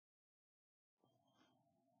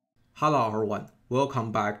Hello everyone,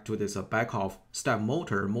 welcome back to this Beckhoff Stepper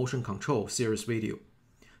Motor motion control series video.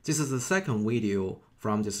 This is the second video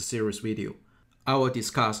from this series video. I will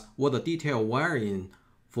discuss what the detailed wiring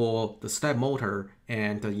for the stepper motor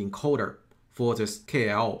and the encoder for this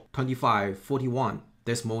KL2541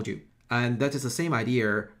 this module. And that is the same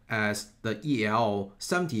idea as the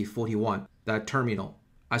EL7041, that terminal.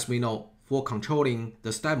 As we know, for controlling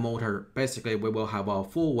the stepper motor, basically we will have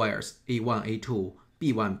 4 wires, A1, A2,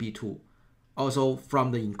 B1, B2. Also from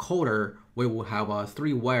the encoder, we will have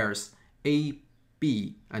 3 wires, A,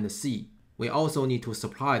 B, and C. We also need to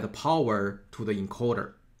supply the power to the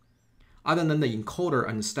encoder. Other than the encoder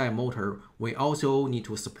and stepper motor, we also need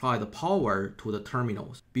to supply the power to the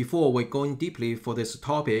terminals. Before we go in deeply for this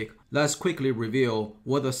topic, let's quickly review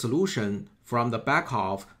what the solution from the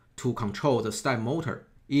Beckhoff to control the stepper motor.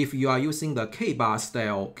 If you are using the K-bus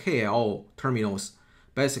style KL terminals,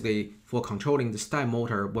 basically for controlling the stepper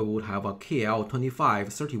motor, we would have a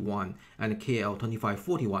KL2541 and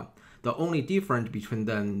KL2541. The only difference between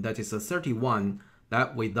them, that is a 31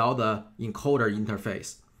 that without the encoder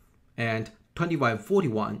interface, and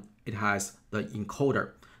 2541 it has the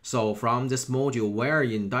encoder. So from this module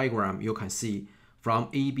wiring diagram, you can see from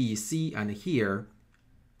A, B, C, and here,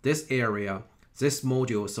 this area, this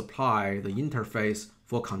module supply the interface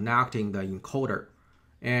for connecting the encoder.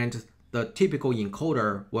 And the typical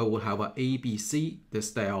encoder, we will have a A, B, C, this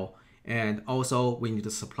style, and also we need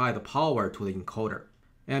to supply the power to the encoder.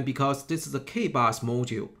 And because this is a K-bus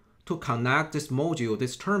module, to connect this module,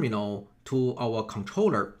 this terminal, to our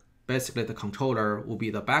controller, basically the controller will be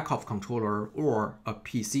the Beckhoff controller or a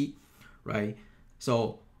PC, right?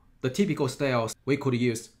 So the typical styles, we could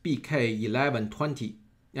use BK1120.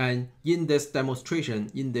 And in this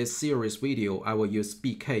demonstration, in this series video, I will use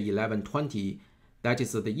BK1120. That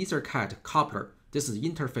is the EtherCAT coupler. This is the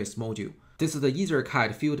interface module. This is the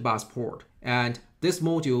EtherCAT field bus port. And this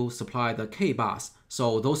module supplies the K-bus.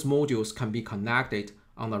 So those modules can be connected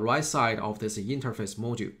on the right side of this interface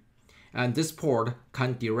module. And this port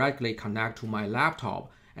can directly connect to my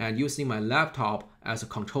laptop and using my laptop as a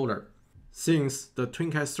controller. Since the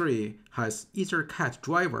TwinCAT 3 has EtherCAT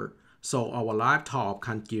driver, so our laptop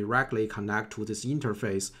can directly connect to this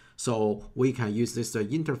interface. So we can use this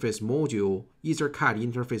interface module, EtherCAT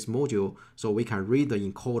interface module, so we can read the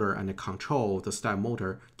encoder and control the stepper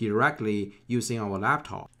motor directly using our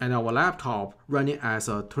laptop. And our laptop running as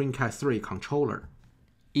a TwinCAT 3 controller.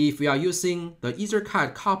 If we are using the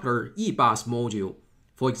EtherCAT coupler E-bus module,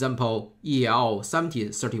 for example,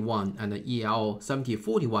 EL7031 and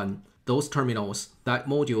EL7041, those terminals, that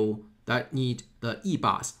module that need the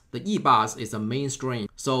E-bus. The E-bus is the mainstream.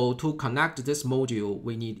 So to connect this module,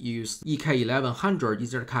 we need to use EK1100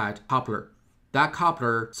 EtherCAT coupler. That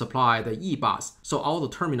coupler supply the E-bus. So all the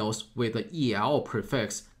terminals with the EL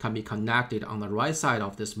prefix can be connected on the right side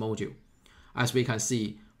of this module. As we can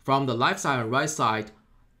see, from the left side and right side,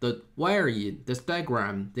 the wiring, this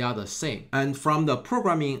diagram, they are the same. And from the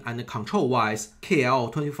programming and control wise,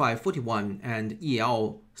 KL2541 and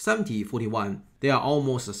EL7041, they are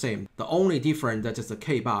almost the same. The only difference that is the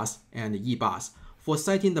K-bus and the E-bus. For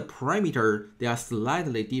setting the parameter, they are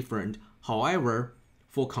slightly different. However,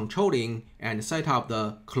 for controlling and set up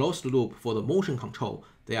the closed loop for the motion control,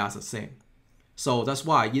 they are the same. So that's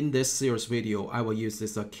why in this series video, I will use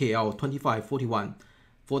this KL2541.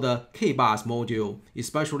 For the K-bus module,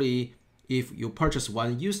 especially if you purchase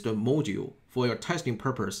one used module for your testing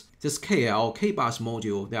purpose, this K-bus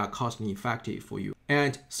module, they are cost effective for you.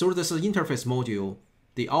 And through this interface module,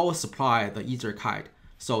 they all supply the EtherCAT.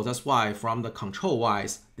 So that's why from the control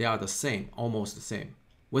wise, they are the same, almost the same.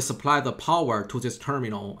 We supply the power to this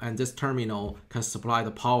terminal, and this terminal can supply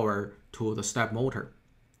the power to the stepper motor.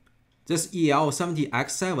 This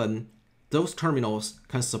EL70X7, those terminals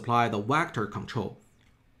can supply the vector control.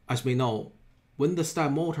 As we know, when the stepper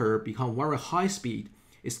motor becomes very high speed,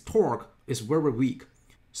 its torque is very weak.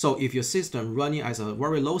 So if your system running at a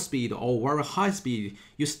very low speed or very high speed,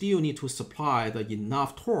 you still need to supply the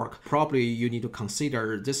enough torque. Probably you need to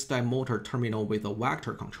consider this stepper motor terminal with a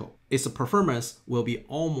vector control. Its performance will be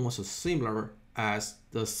almost similar as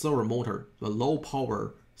the servo motor, the low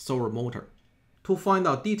power servo motor. To find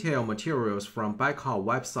out detailed materials from Beckhoff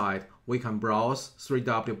website, we can browse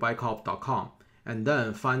www.beckhoff.com. and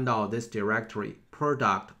then find out this directory,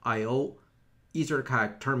 product IO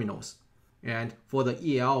EtherCAT terminals. And for the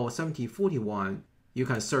EL7041, you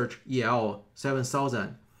can search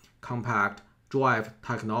EL7000 compact drive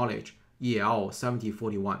technology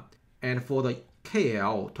EL7041. And for the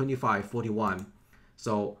KL2541,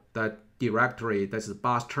 so that directory, that's the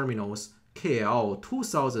bus terminals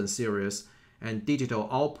KL2000 series and digital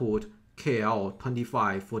output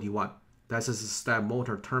KL2541. That is a step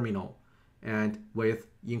motor terminal and with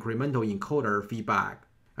incremental encoder feedback.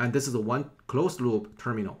 And this is one closed loop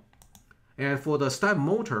terminal. And for the step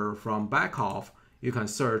motor from Beckhoff, you can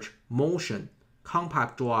search motion,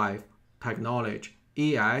 compact drive, technology,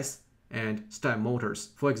 AS, and step motors.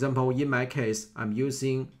 For example, in my case, I'm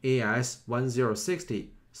using AS1060.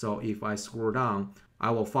 So if I scroll down, I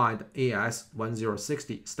will find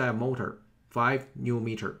AS1060 step motor, 5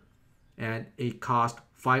 Nm, and it costs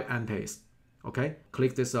 5 amperes. Okay,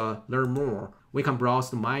 click this learn more. We can browse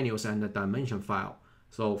the manuals and the dimension file.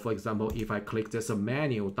 So for example, if I click this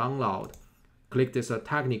manual download, click this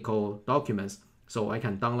technical documents, so I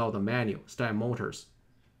can download the manual, step motors.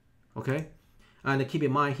 Okay, and keep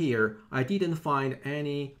in mind here, I didn't find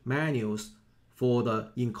any manuals for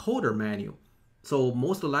the encoder manual. So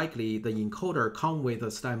most likely the encoder comes with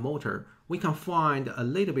a step motor. We can find a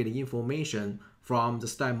little bit of information from the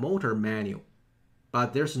step motor manual,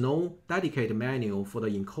 but there's no dedicated manual for the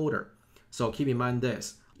encoder. So keep in mind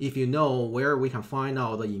this. If you know where we can find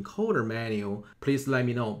out the encoder manual, please let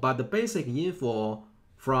me know. But the basic info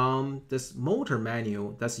from this motor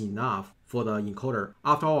manual, that's enough for the encoder.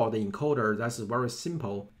 After all, the encoder, that's very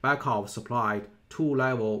simple. Beckhoff supplied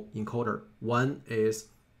 2-level encoder. One is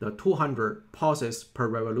the 200 pulses per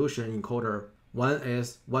revolution encoder. One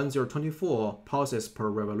is 1024 pulses per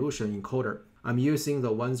revolution encoder. I'm using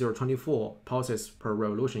the 1024 pulses per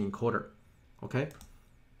revolution encoder. Okay.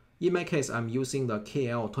 In my case, I'm using the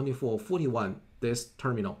KL2541, this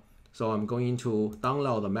terminal. So I'm going to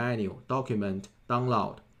download the manual, document,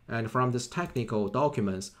 download. And from this technical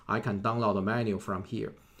documents, I can download the manual from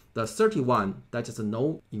here. The 31, that is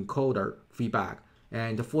no encoder feedback.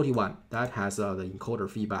 And the 41, that has the encoder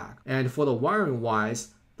feedback. And for the wiring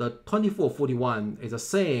wise, the 2441 is the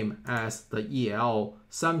same as the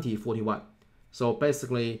EL7041. So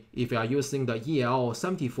basically, if you are using the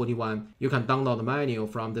EL7041, you can download the manual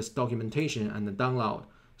from this documentation and download.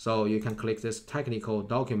 So you can click this technical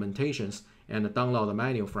documentations and download the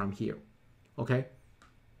manual from here. Okay.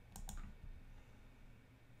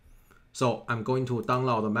 So I'm going to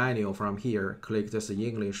download the manual from here. Click this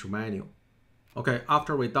English manual. Okay,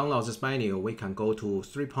 after we download this manual, we can go to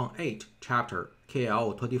 3.8 chapter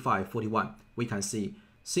KL2541. We can see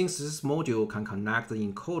since this module can connect the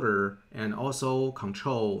encoder and also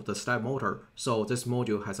control the step motor, so this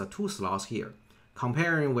module has 2 slots here.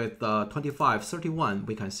 Comparing with the 2531,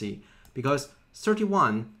 we can see because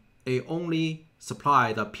 31 it only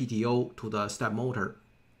supply the PTO to the step motor.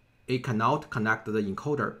 It cannot connect the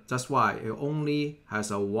encoder. That's why it only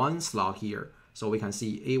has a 1 slot here. So we can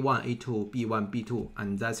see A1, A2, B1, B2,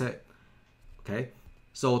 and that's it. Okay.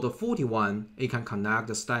 So the 41 it can connect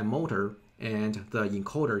the step motor and the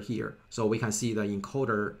encoder here. So we can see the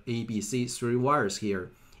encoder ABC 3 wires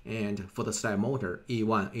here, and for the step motor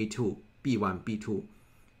A1, A2, B1, B2.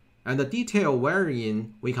 And the detailed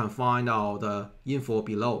wiring, we can find out the info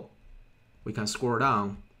below. We can scroll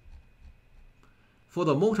down. For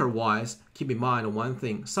the motor wise, keep in mind one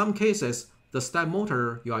thing. Some cases, the step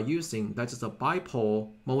motor you are using, that is the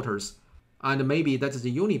bipole motors, and maybe that is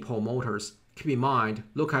the unipole motors. Keep in mind,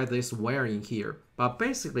 look at this wiring here. But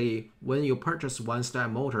basically, when you purchase one step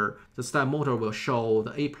motor, the step motor will show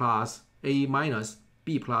the A plus, A minus,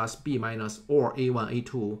 B plus, B minus, or A1,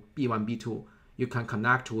 A2, B1, B2. You can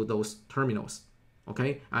connect to those terminals.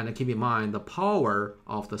 Okay, and keep in mind the power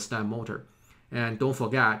of the step motor. And don't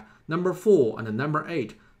forget, number 4 and number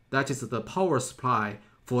 8, that is the power supply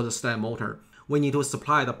for the step motor. We need to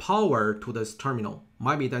supply the power to this terminal.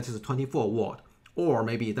 Maybe that is 24 watt, or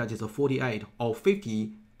maybe that is a 48 or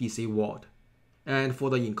 50 DC watt. And for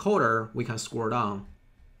the encoder, we can scroll down.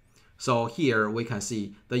 So here we can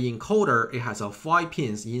see the encoder, it has 5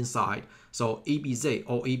 pins inside. So ABC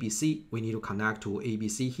or ABC, we need to connect to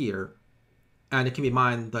ABC here. And keep in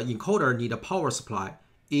mind, the encoder need a power supply.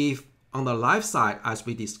 If on the left side, as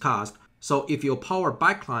we discussed, so if your power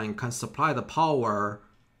backline can supply the power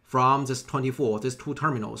from this 24, these 2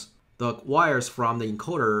 terminals, the wires from the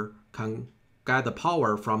encoder can get the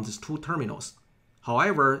power from these 2 terminals.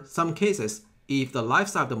 However, some cases, if the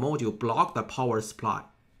left side of the module block the power supply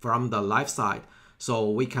from the left side, so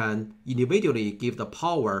we can individually give the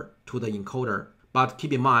power to the encoder. But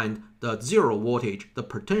keep in mind, the 0 voltage, the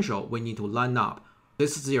potential, we need to line up.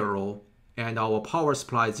 This is 0, and our power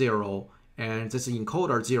supply 0, and this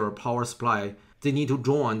encoder 0 power supply. They need to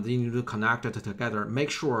join, they need to connect it together. Make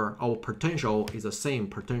sure our potential is the same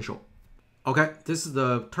potential. Okay, this is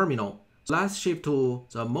the terminal. Let's shift to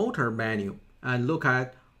the motor menu and look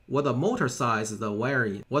at what the motor size is the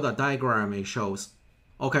wiring, what the diagram it shows.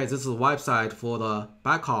 Okay, this is the website for the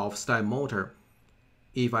Beckhoff Stepper Motor.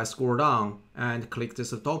 if I scroll down and click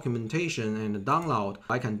this documentation and download,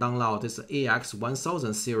 I can download this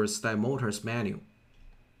AX1000 series step motors manual.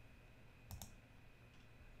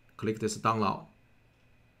 Click this download.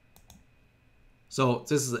 So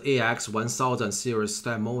this is the AX1000 series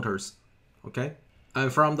step motors, okay?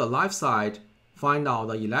 And from the left side, find out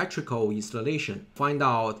the electrical installation, find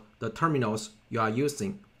out the terminals you are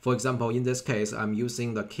using. For example, in this case, I'm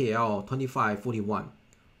using the KL2541,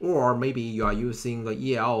 or maybe you are using the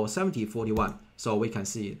EL7041. So we can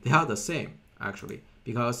see they are the same actually,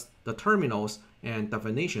 because the terminals and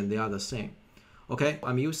definition, they are the same. Okay,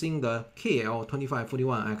 I'm using the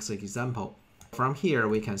KL2541 as an example. From here,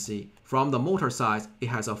 we can see from the motor side, it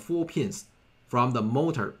has 4 pins from the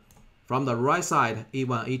motor. From the right side,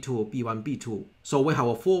 A1, A2, B1, B2. So we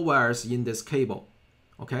have 4 wires in this cable,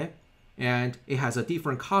 okay? And it has a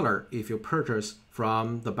different color if you purchase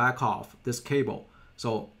from the Beckhoff this cable.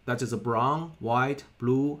 So that is a brown, white,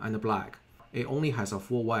 blue, and black. It only has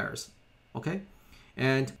 4 wires, okay?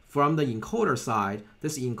 And from the encoder side,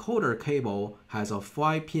 this encoder cable has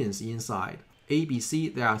 5 pins inside.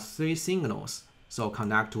 ABC, there are 3 signals, so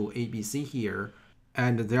connect to ABC here.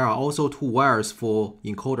 And there are also 2 wires for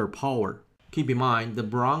encoder power. Keep in mind, the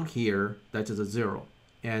brown here, that is 0,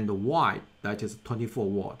 and the white, that is 24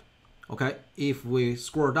 watt. Okay, if we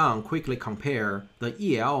scroll down, quickly compare the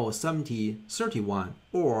EL7041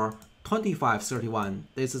 or 2531,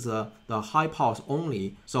 this is the high pulse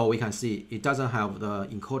only, so we can see it doesn't have the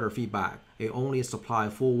encoder feedback. It only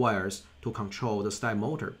supplies 4 wires to control the step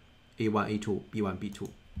motor, A1, A2, B1, B2.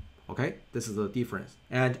 Okay, this is the difference.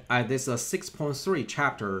 And at this 6.3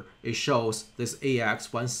 chapter, it shows this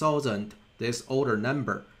AX1000, this order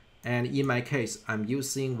number. And in my case, I'm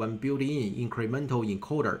using one built-in incremental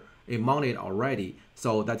encoder. It mounted already,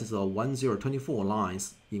 so that is a 1024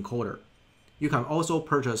 lines encoder. You can also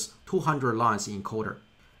purchase 200 lines encoder.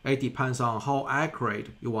 It depends on how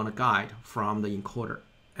accurate you want to guide from the encoder.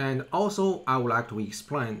 And also, I would like to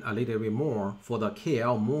explain a little bit more for the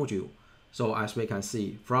KL module. So as we can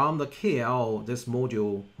see, from the KL, this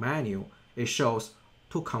module manual, it shows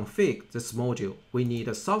to configure this module, we need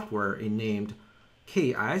a software named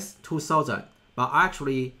KS2000. But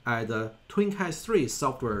actually, at the TwinCAT 3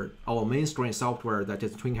 software, our mainstream software that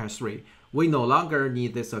is TwinCAT 3, we no longer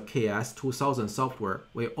need this KS2000 software.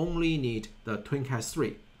 We only need the TwinCAT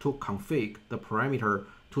 3 to configure the parameter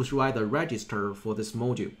to write the register for this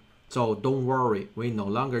module. So don't worry, we no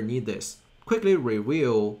longer need this. Quickly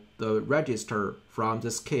review the register from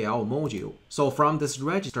this KL module. So from this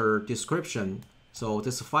register description, so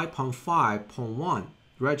this 5.5.1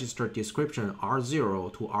 register description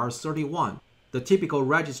R0 to R31, the typical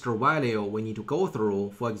register value we need to go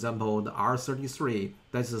through, for example, the R33,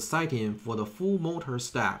 that is the setting for the full motor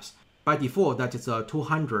steps. By default, that is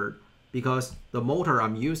 200, because the motor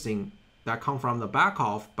I'm using that come from the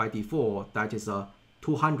Beckhoff, by default, that is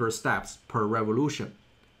 200 steps per revolution.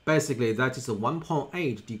 Basically, that is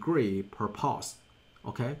 1.8 degree per pulse.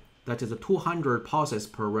 Okay, that is 200 pulses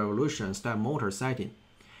per revolution step motor setting.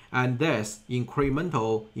 And this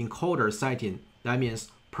incremental encoder setting, that means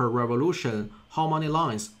per revolution, how many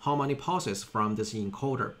lines, how many pulses from this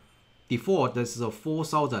encoder. Default, this is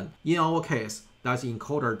 4000. In our case, that's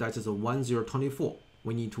encoder, that is 1024.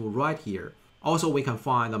 We need to write here. Also, we can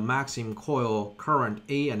find the maximum coil current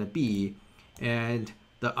A and B, and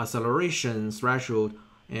the acceleration threshold,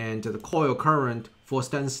 and the coil current for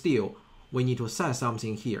standstill. We need to set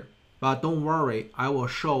something here. But don't worry, I will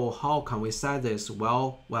show how can we set this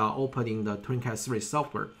while opening the TwinCAT 3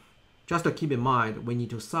 software. Just to keep in mind, we need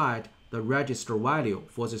to set the register value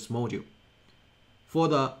for this module. For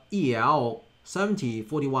the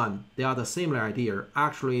EL7041, they are the similar idea.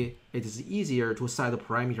 Actually, it is easier to set the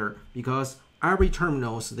parameter because every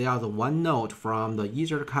terminals, they are the one node from the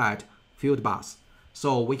EtherCAT field bus.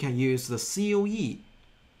 So we can use the COE,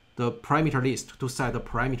 the parameter list, to set the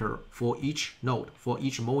parameter for each node, for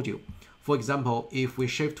each module. For example, if we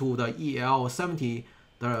shift to the EL70,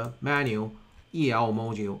 the manual EL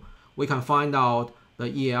module, we can find out the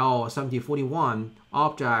EL7041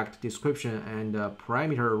 object description and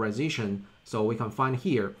parameterization. So we can find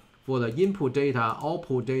here for the input data,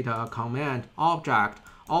 output data, command, object,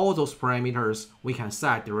 all those parameters we can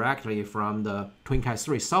set directly from the TwinCAT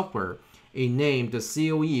 3 software, named the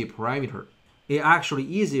COE parameter. It's actually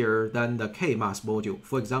easier than the KMAS module.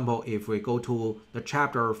 For example, if we go to the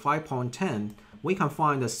chapter 5.10, we can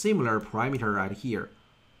find a similar parameter right here.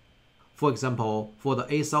 For example, for the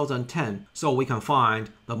 8010, so we can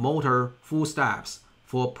find the motor full steps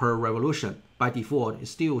for per revolution. By default,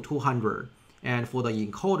 it's still 200. And for the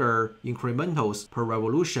encoder incrementals per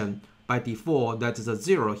revolution, by default that is a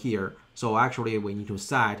 0 here. So actually we need to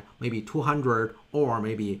set maybe 200 or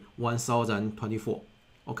maybe 1024.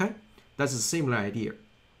 Okay, that's a similar idea.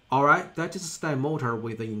 Alright, that is a step motor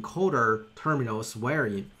with the encoder terminals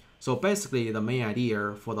wiring. So basically the main idea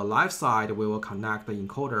for the left side we will connect the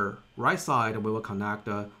encoder, right side we will connect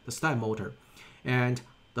the step motor. And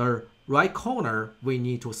the right corner we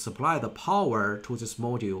need to supply the power to this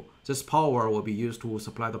module. This power will be used to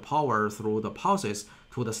supply the power through the pulses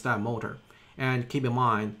to the step motor. And keep in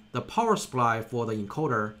mind the power supply for the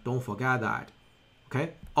encoder, don't forget that. Okay.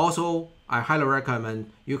 Also, I highly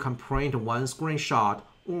recommend you can print one screenshot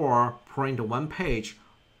or print one page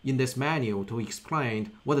in this manual to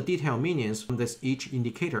explain what the detailed meanings of this each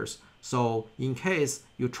indicators. So in case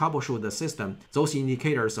you troubleshoot the system, those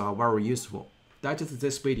indicators are very useful. That is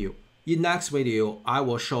this video. In next video, I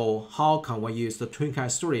will show how can we use the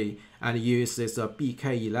TwinCAT 3 and use this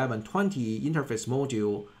BK1120 interface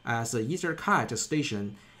module as an EtherCAT station,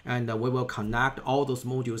 and we will connect all those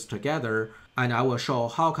modules together, and I will show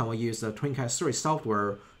how can we use the TwinCAT 3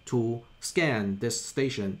 software to scan this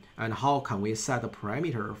station and how can we set the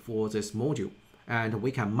parameter for this module, and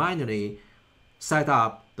we can manually set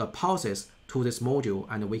up the pulses to this module,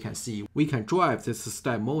 and we can see we can drive this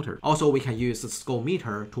step motor. Also, we can use the scope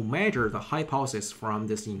meter to measure the high pulses from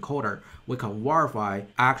this encoder. We can verify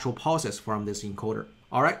actual pulses from this encoder.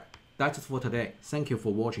 Alright, that's it for today. Thank you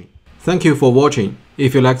for watching. Thank you for watching.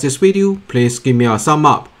 If you like this video, please give me a thumb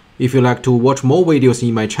up. If you like to watch more videos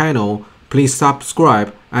in my channel, please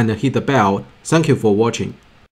subscribe and hit the bell. Thank you for watching.